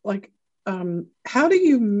 like, how do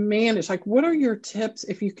you manage, like, what are your tips,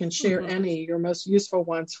 if you can share any, your most useful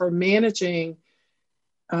ones for managing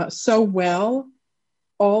so well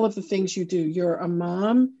all of the things you do? You're a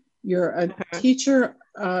mom, you're a teacher,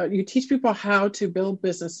 you teach people how to build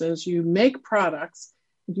businesses, you make products,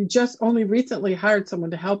 you just only recently hired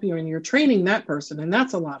someone to help you and you're training that person, and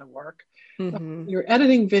that's a lot of work. You're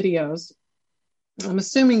editing videos. I'm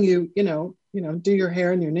assuming you do your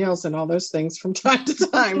hair and your nails and all those things from time to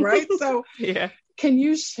time, right? So can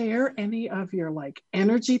you share any of your like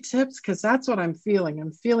energy tips? Because that's what I'm feeling.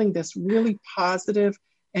 I'm feeling this really positive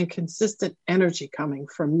and consistent energy coming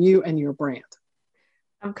from you and your brand.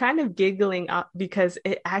 I'm kind of giggling up because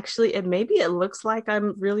maybe it looks like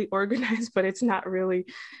I'm really organized, but it's not really,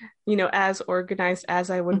 as organized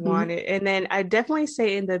as I would want it. And then I definitely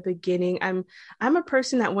say in the beginning, I'm a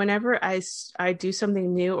person that whenever I do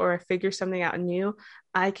something new or I figure something out new,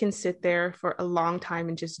 I can sit there for a long time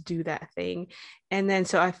and just do that thing. And then,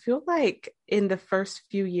 so I feel like in the first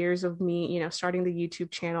few years of me, starting the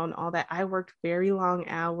YouTube channel and all that, I worked very long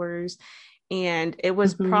hours. And it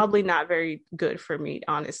was probably not very good for me,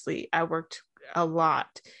 honestly. I worked a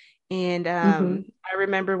lot. And I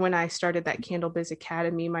remember when I started that Candle Biz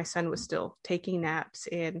Academy, my son was still taking naps.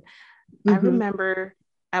 And I remember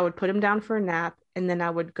I would put him down for a nap and then I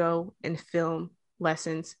would go and film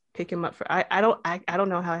lessons, pick him up I don't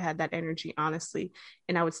know how I had that energy, honestly.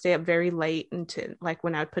 And I would stay up very late until, like,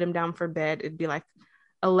 when I would put him down for bed, it'd be like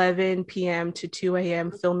 11 p.m. to 2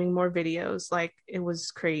 a.m. filming more videos. Like, it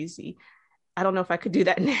was crazy. I don't know if I could do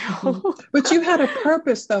that now. But you had a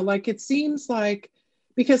purpose though. Like it seems like,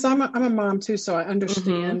 because I'm a mom too, so I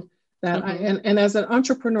understand that. And as an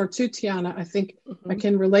entrepreneur too, Tiana, I think I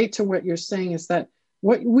can relate to what you're saying, is that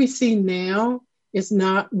what we see now is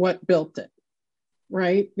not what built it.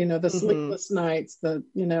 Right? You know, the sleepless nights,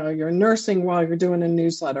 you're nursing while you're doing a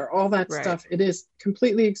newsletter, all that stuff. It is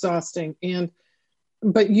completely exhausting.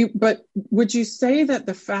 But would you say that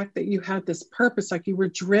the fact that you had this purpose, like you were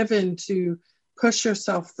driven to push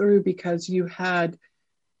yourself through because you had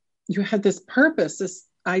this purpose, this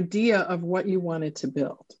idea of what you wanted to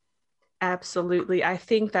build? Absolutely. I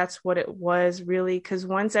think that's what it was, really, because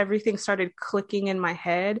once everything started clicking in my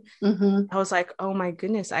head, I was like, oh my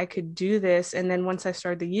goodness, I could do this. And then once I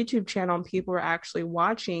started the YouTube channel and people were actually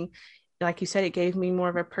watching, like you said, it gave me more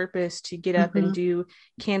of a purpose to get up and do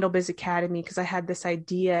Candle Biz Academy, because I had this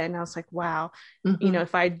idea and I was like, wow,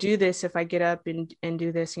 if I do this, if I get up and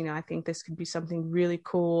do this, I think this could be something really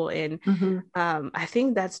cool. And I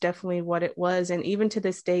think that's definitely what it was. And even to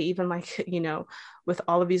this day, even like, with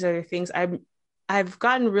all of these other things, I've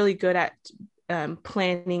gotten really good at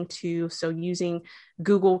planning too. So using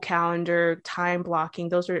Google Calendar, time blocking,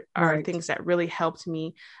 those are things that really helped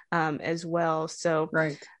me as well. So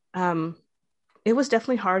it was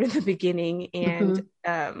definitely hard in the beginning, and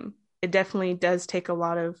it definitely does take a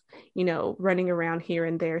lot of, running around here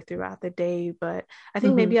and there throughout the day. But I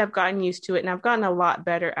think maybe I've gotten used to it, and I've gotten a lot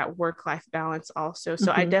better at work-life balance also.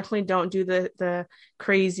 So I definitely don't do the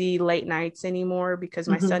crazy late nights anymore, because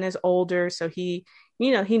my son is older. So he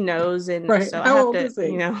knows. And so How old is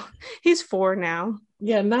he? He's 4 now.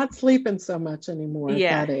 Yeah, not sleeping so much anymore at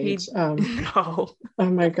that age. No. Oh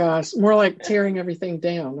my gosh, more like tearing everything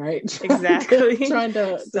down, right? Exactly. Trying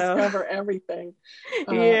to discover everything.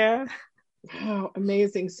 Yeah. Wow,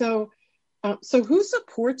 amazing. So who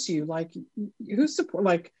supports you? Like,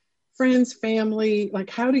 like friends, family? Like,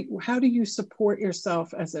 how do you support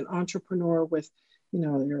yourself as an entrepreneur with,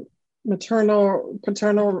 your maternal,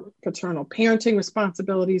 paternal parenting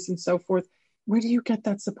responsibilities and so forth? Where do you get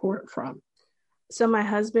that support from? So my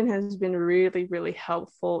husband has been really, really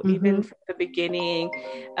helpful, even from the beginning.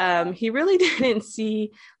 He really didn't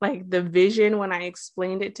see like the vision when I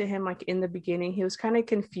explained it to him. Like in the beginning, he was kind of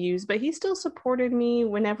confused, but he still supported me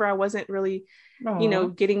whenever I wasn't really,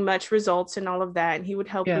 getting much results and all of that. And he would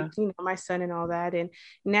help with, my son and all that. And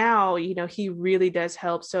now, he really does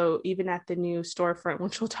help. So even at the new storefront,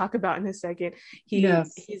 which we'll talk about in a second,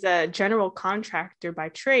 he's a general contractor by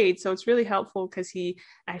trade. So it's really helpful, because he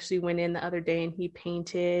actually went in the other day and he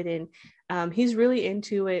painted, and he's really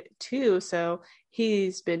into it too. So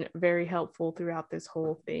he's been very helpful throughout this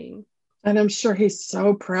whole thing. And I'm sure he's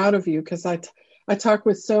so proud of you, because I talk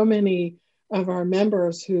with so many of our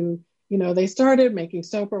members who, they started making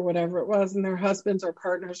soap or whatever it was, and their husbands or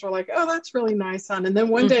partners were like, oh, that's really nice, hon. And then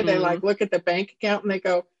one day they like look at the bank account and they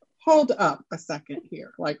go, hold up a second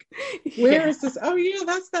here. Like, where is this? Oh yeah,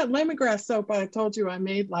 that's that lemongrass soap I told you I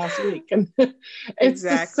made last week. And it's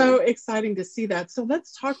just so exciting to see that. So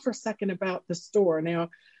let's talk for a second about the store. Now,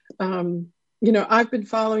 I've been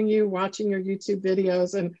following you, watching your YouTube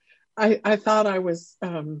videos, and I thought I was,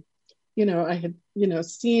 I had,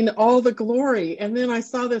 seen all the glory. And then I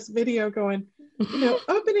saw this video going,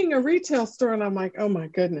 opening a retail store. And I'm like, oh my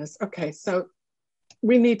goodness. Okay. So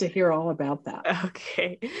we need to hear all about that.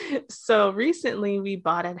 Okay. So recently we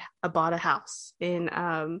bought a house,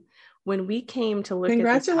 and when we came to look at this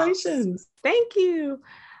house, congratulations. Thank you.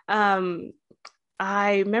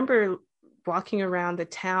 I remember walking around the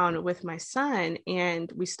town with my son,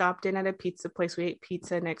 and we stopped in at a pizza place. We ate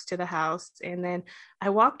pizza next to the house, and then I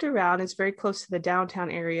walked around. It's very close to the downtown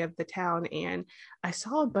area of the town, and I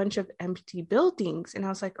saw a bunch of empty buildings, and I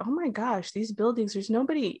was like, oh my gosh, these buildings, there's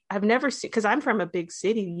nobody. I've never seen, because I'm from a big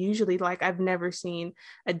city usually, like I've never seen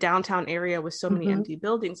a downtown area with so many empty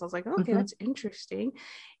buildings. I was like, okay, that's interesting.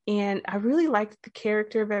 And I really liked the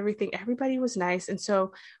character of everything. Everybody was nice. And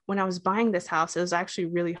so when I was buying this house, it was actually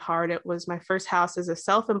really hard. It was my first house as a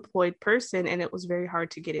self-employed person, and it was very hard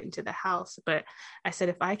to get into the house. But I said,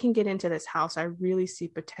 if I can get into this house, I really see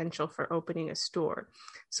potential for opening a store.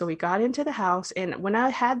 So we got into the house. And when I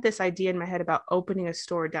had this idea in my head about opening a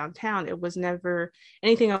store downtown, it was never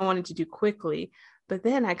anything I wanted to do quickly. But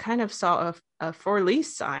then I kind of saw a for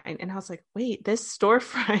lease sign, and I was like, wait, this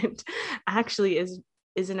storefront actually is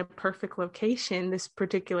in a perfect location, this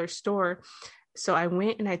particular store. So I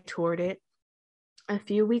went and I toured it. A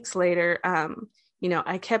few weeks later,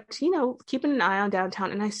 I kept, keeping an eye on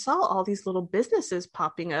downtown, and I saw all these little businesses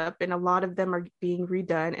popping up, and a lot of them are being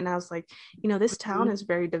redone. And I was like, this town is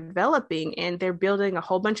very developing, and they're building a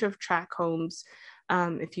whole bunch of tract homes.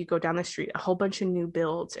 If you go down the street, a whole bunch of new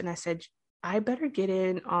builds. And I said, I better get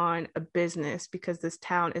in on a business because this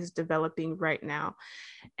town is developing right now.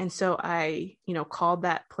 And so I, called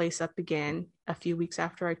that place up again a few weeks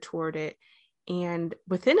after I toured it. And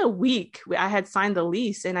within a week, I had signed the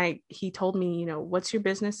lease, and he told me, what's your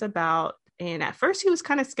business about? And at first he was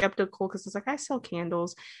kind of skeptical because it's like, I sell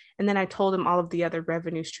candles. And then I told him all of the other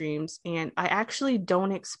revenue streams. And I actually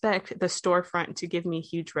don't expect the storefront to give me a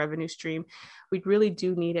huge revenue stream. We really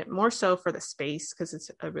do need it more so for the space because it's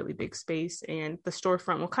a really big space. And the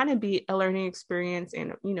storefront will kind of be a learning experience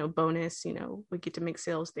and, bonus, we get to make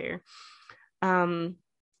sales there.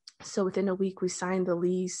 So within a week we signed the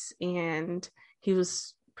lease, and he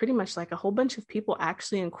was pretty much like, a whole bunch of people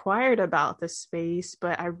actually inquired about the space,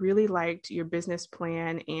 but I really liked your business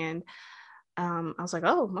plan. And I was like,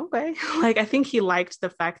 oh, okay. Like, I think he liked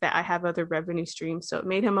the fact that I have other revenue streams. So it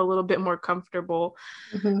made him a little bit more comfortable.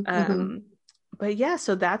 But yeah,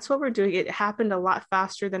 so that's what we're doing. It happened a lot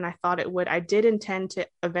faster than I thought it would. I did intend to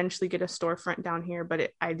eventually get a storefront down here,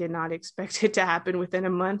 but I did not expect it to happen within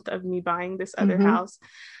a month of me buying this other house.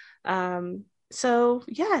 So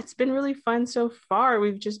yeah, it's been really fun so far.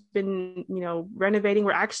 We've just been, renovating.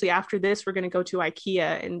 We're actually, after this, we're going to go to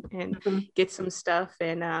IKEA and get some stuff.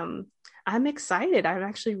 And I'm excited. I'm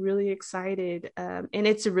actually really excited. And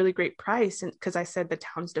it's a really great price. And because I said the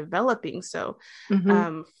town's developing. So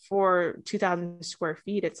for 2,000 square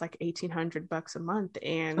feet, it's like $1,800 a month.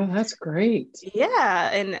 And oh, that's great. Yeah.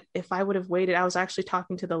 And if I would have waited, I was actually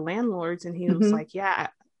talking to the landlords, and he was like, yeah,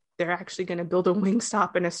 they're actually going to build a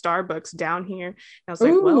Wingstop and a Starbucks down here. And I was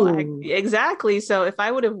like, well, exactly. So if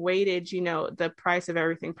I would have waited, the price of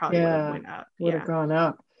everything probably would have went up. Would have gone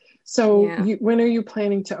up. So when are you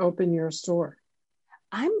planning to open your store?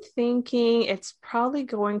 I'm thinking it's probably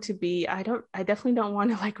going to be, I definitely don't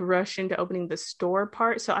want to like rush into opening the store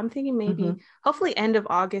part. So I'm thinking maybe hopefully end of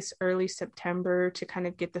August, early September to kind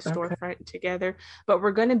of get the storefront together. But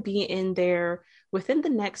we're going to be in there within the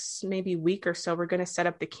next maybe week or so. We're going to set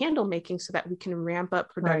up the candle making so that we can ramp up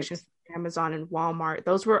production for Amazon and Walmart.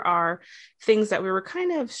 Those were our things that we were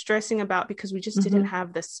kind of stressing about because we just didn't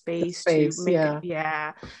have the space to make it.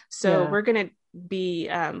 Yeah. So we're going to be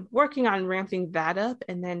working on ramping that up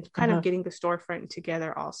and then kind of getting the storefront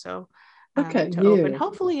together also to open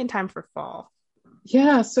hopefully in time for fall.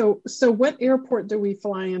 Yeah. So what airport do we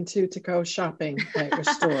fly into to go shopping at your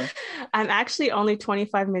store? I'm actually only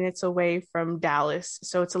 25 minutes away from Dallas.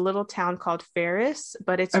 So it's a little town called Ferris,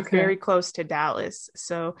 but it's very close to Dallas.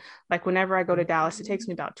 So like whenever I go to Dallas, it takes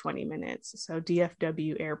me about 20 minutes. So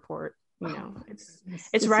DFW airport,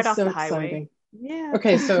 it's right off the highway. Exciting. Yeah.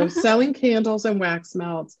 Okay. So selling candles and wax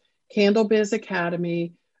melts, Candle Biz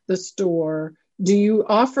Academy, the store. Do you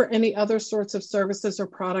offer any other sorts of services or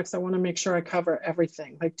products? I want to make sure I cover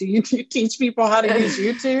everything. Like, do you teach people how to use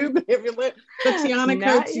YouTube? Have you the Tiana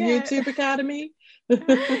Coates YouTube Academy?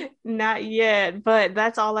 Not yet, but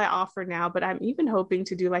that's all I offer now. But I'm even hoping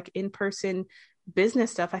to do like in-person business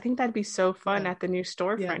stuff. I think that'd be so fun at the new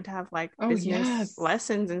storefront to have like business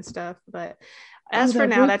lessons and stuff. But as for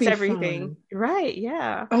now, that's everything. Fun. Right.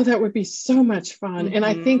 Yeah. Oh, that would be so much fun. And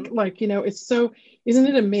I think it's so, isn't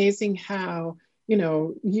it amazing how,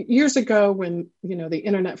 years ago when, the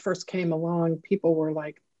internet first came along, people were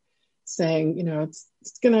like saying, it's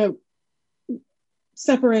going to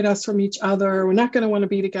separate us from each other. We're not going to want to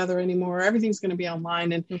be together anymore. Everything's going to be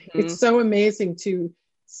online. And it's so amazing to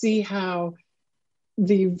see how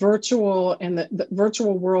the virtual and the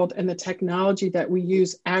virtual world and the technology that we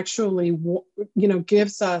use actually,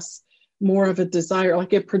 gives us more of a desire,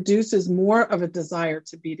 like it produces more of a desire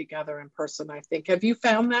to be together in person, I think. Have you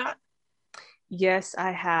found that? Yes,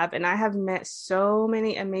 I have. And I have met so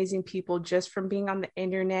many amazing people just from being on the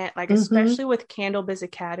internet, like especially with Candle Biz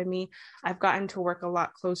Academy. I've gotten to work a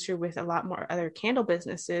lot closer with a lot more other candle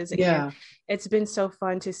businesses. And it's been so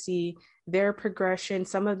fun to see their progression.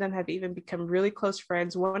 Some of them have even become really close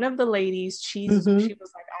friends. One of the ladies, she was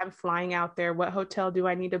like, I'm flying out there. What hotel do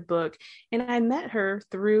I need to book? And I met her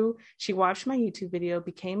she watched my YouTube video,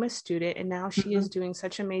 became a student, and now she is doing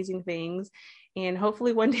such amazing things. And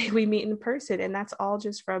hopefully one day we meet in person, and that's all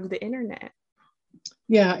just from the internet.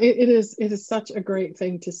 Yeah, it is such a great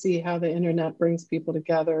thing to see how the internet brings people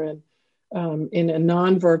together and in a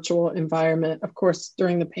non-virtual environment. Of course,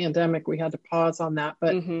 during the pandemic, we had to pause on that.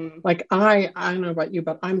 But like, I don't know about you,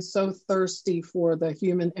 but I'm so thirsty for the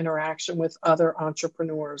human interaction with other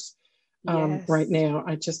entrepreneurs. right Yes. now.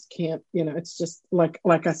 I just can't, it's just like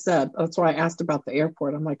I said, that's why I asked about the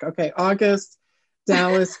airport. I'm like, okay, August,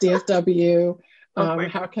 Dallas, DFW. Oh my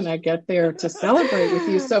How can gosh. I get there to celebrate with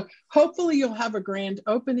you? So hopefully you'll have a grand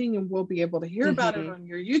opening and we'll be able to hear about it Hmm. on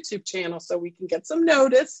your YouTube channel so we can get some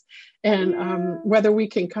notice. And Yeah. whether we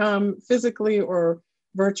can come physically or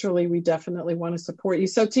virtually, we definitely want to support you.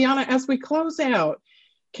 So Tiana, as we close out,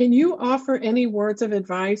 can you offer any words of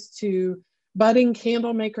advice to budding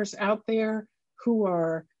candle makers out there who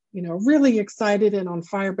are, really excited and on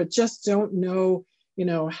fire, but just don't know,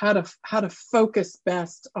 how to focus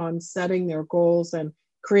best on setting their goals and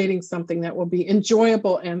creating something that will be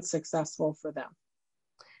enjoyable and successful for them?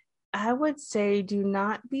 I would say do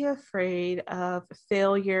not be afraid of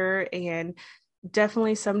failure, and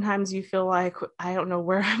definitely sometimes you feel like I don't know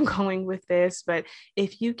where I'm going with this, but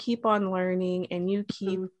if you keep on learning and you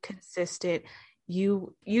keep Mhm. consistent,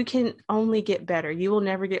 you can only get better. You will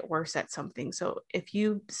never get worse at something. So if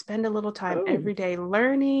you spend a little time Oh, every day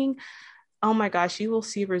learning, oh my gosh, you will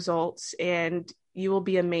see results and you will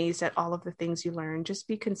be amazed at all of the things you learn. Just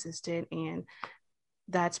be consistent, and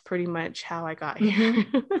that's pretty much how I got hmm. here.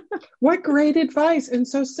 What great advice, and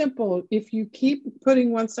so simple. If you keep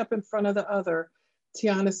putting one step in front of the other,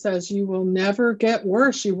 Tiana says you will never get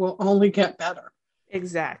worse. You will only get better.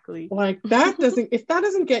 Exactly. Like that doesn't, if that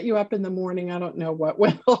doesn't get you up in the morning, I don't know what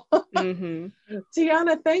will. Hmm.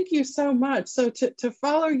 Tiana, thank you so much. So to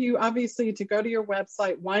follow you, obviously to go to your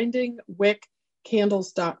website,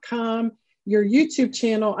 windingwickcandles.com. Your YouTube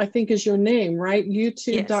channel, I think is your name, right? Yes.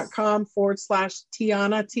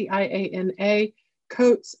 youtube.com/Tiana, Tiana,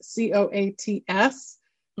 Coates, Coats.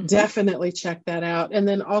 Hmm. Definitely check that out. And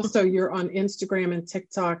then also you're on Instagram and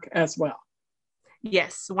TikTok as well.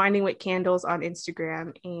 Yes, Winding with Candles on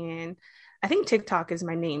Instagram, and I think TikTok is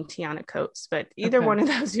my name, Tiana Coates, but either Okay. one of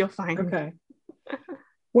those you'll find me. Okay.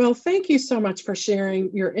 Well, thank you so much for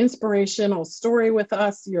sharing your inspirational story with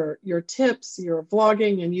us, your tips, your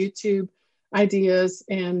vlogging and YouTube ideas.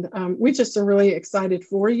 And we just are really excited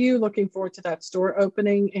for you, looking forward to that store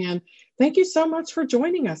opening. And thank you so much for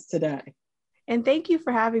joining us today. And thank you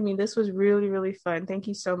for having me. This was really, really fun. Thank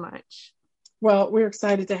you so much. Well, we're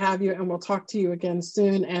excited to have you, and we'll talk to you again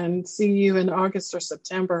soon and see you in August or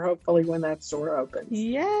September, hopefully, when that store opens.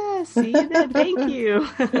 Yes, see you then. Thank you.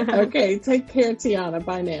 Okay, take care, Tiana.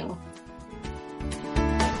 Bye now.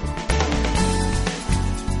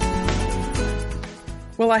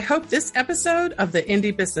 Well, I hope this episode of the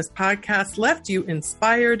Indie Business Podcast left you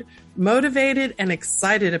inspired, motivated, and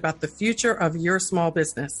excited about the future of your small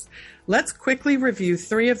business. Let's quickly review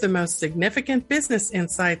 3 of the most significant business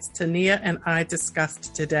insights Tania and I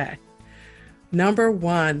discussed today. Number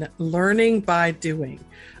 1, learning by doing.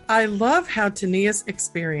 I love how Tania's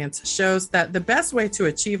experience shows that the best way to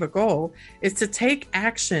achieve a goal is to take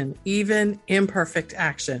action, even imperfect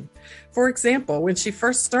action. For example, when she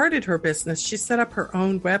first started her business, she set up her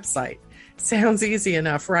own website. Sounds easy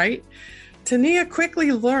enough, right? Tania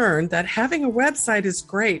quickly learned that having a website is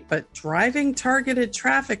great, but driving targeted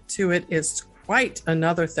traffic to it is quite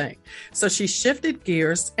another thing. So she shifted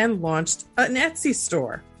gears and launched an Etsy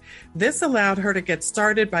store. This allowed her to get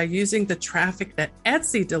started by using the traffic that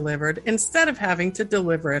Etsy delivered instead of having to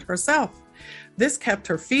deliver it herself. This kept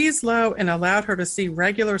her fees low and allowed her to see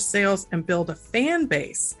regular sales and build a fan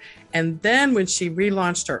base. And then when she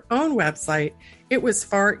relaunched her own website, it was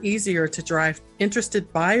far easier to drive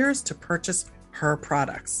interested buyers to purchase her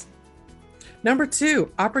products. Number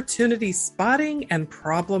 2, opportunity spotting and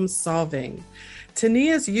problem solving.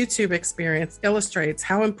 Tania's YouTube experience illustrates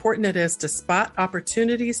how important it is to spot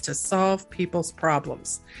opportunities to solve people's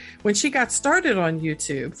problems. When she got started on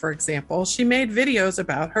YouTube, for example, she made videos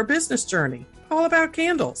about her business journey, all about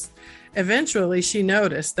candles. Eventually, she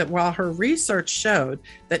noticed that while her research showed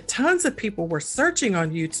that tons of people were searching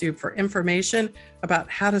on YouTube for information about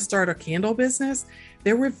how to start a candle business,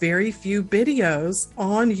 there were very few videos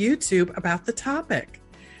on YouTube about the topic.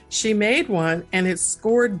 She made one and it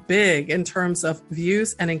scored big in terms of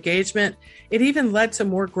views and engagement. It even led to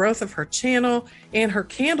more growth of her channel and her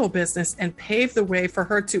candle business and paved the way for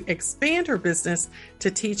her to expand her business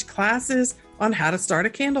to teach classes on how to start a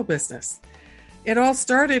candle business. It all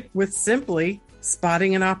started with simply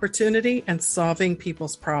spotting an opportunity and solving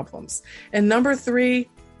people's problems. And number 3,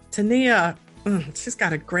 Tania, she's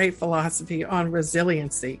got a great philosophy on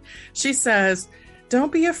resiliency. She says,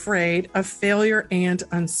 don't be afraid of failure and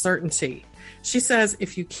uncertainty. She says,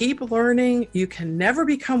 if you keep learning, you can never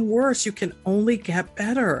become worse. You can only get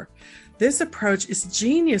better. This approach is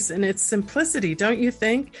genius in its simplicity, don't you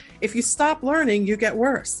think? If you stop learning, you get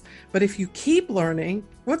worse. But if you keep learning,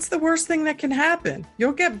 what's the worst thing that can happen?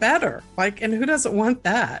 You'll get better. And who doesn't want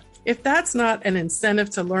that? If that's not an incentive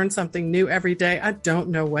to learn something new every day, I don't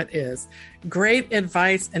know what is. Great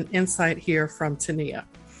advice and insight here from Tania.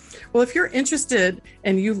 Well, if you're interested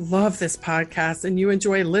and you love this podcast and you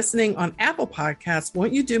enjoy listening on Apple Podcasts,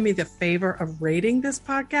 won't you do me the favor of rating this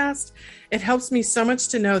podcast? It helps me so much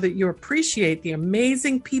to know that you appreciate the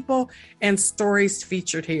amazing people and stories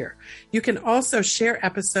featured here. You can also share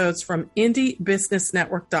episodes from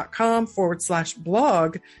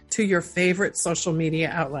indiebusinessnetwork.com/blog to your favorite social media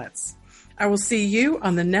outlets. I will see you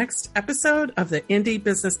on the next episode of the Indie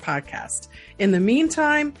Business Podcast. In the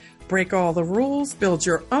meantime, break all the rules, build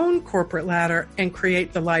your own corporate ladder, and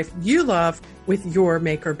create the life you love with your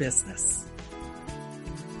maker business.